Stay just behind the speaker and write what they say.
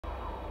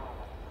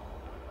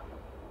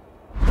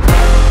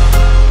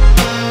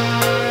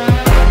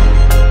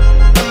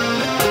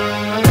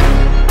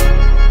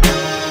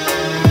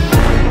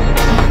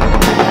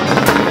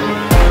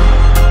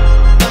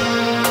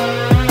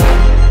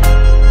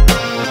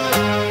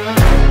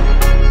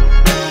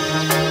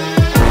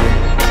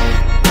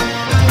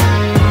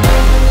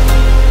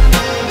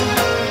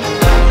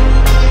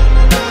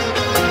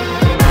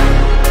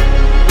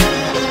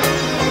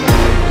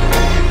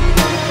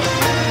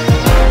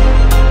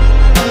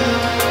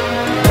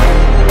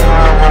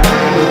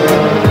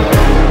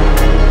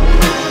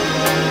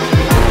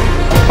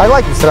I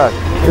like this track.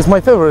 It's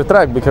my favorite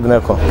track,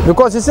 Bikernieki,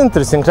 because it's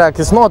interesting track.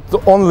 It's not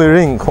only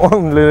ring,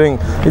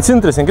 It's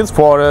interesting. It's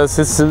forest.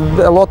 It's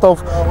a lot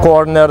of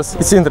corners.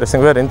 It's interesting,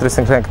 very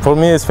interesting track. For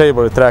me, it's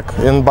favorite track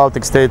in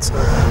Baltic states.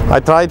 I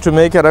tried to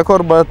make a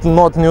record, but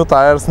not new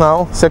tires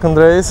now. Second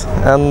race,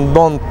 and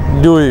don't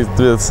do it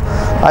with.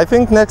 I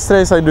think next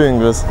race I'm doing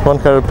this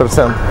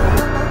 100%.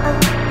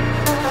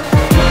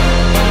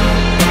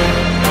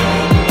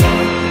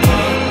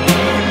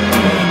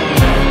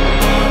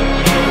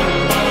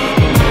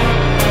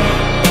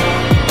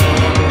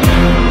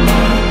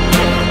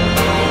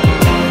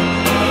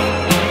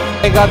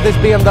 I got this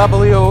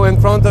BMW in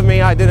front of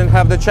me. I didn't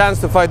have the chance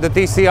to fight the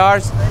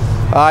TCRs.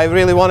 I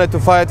really wanted to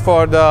fight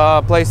for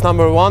the place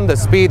 #1. The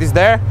speed is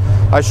there.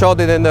 I showed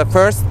it in the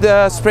first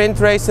sprint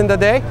race in the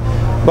day.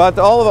 But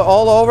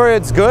all over,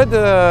 it's good.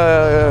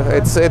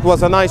 It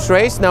was a nice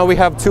race. Now we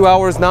have 2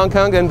 hours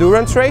non-con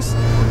endurance race.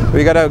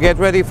 We gotta get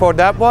ready for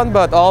that one.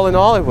 But all in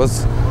all, it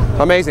was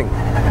amazing.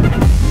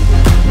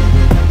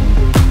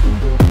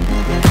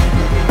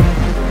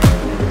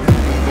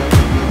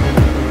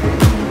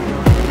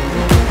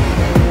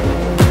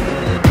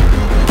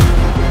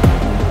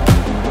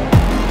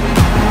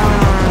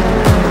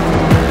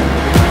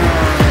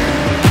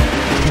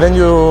 When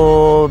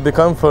you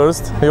become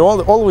first,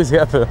 you're always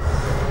happy,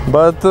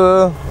 but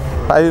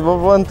I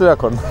want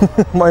record.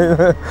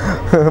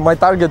 my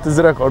target is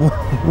record,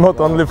 not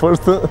only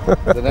first.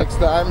 The next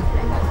time?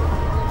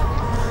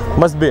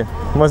 Must be.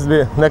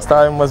 Next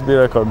time must be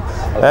record.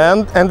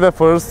 And the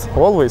first,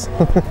 always.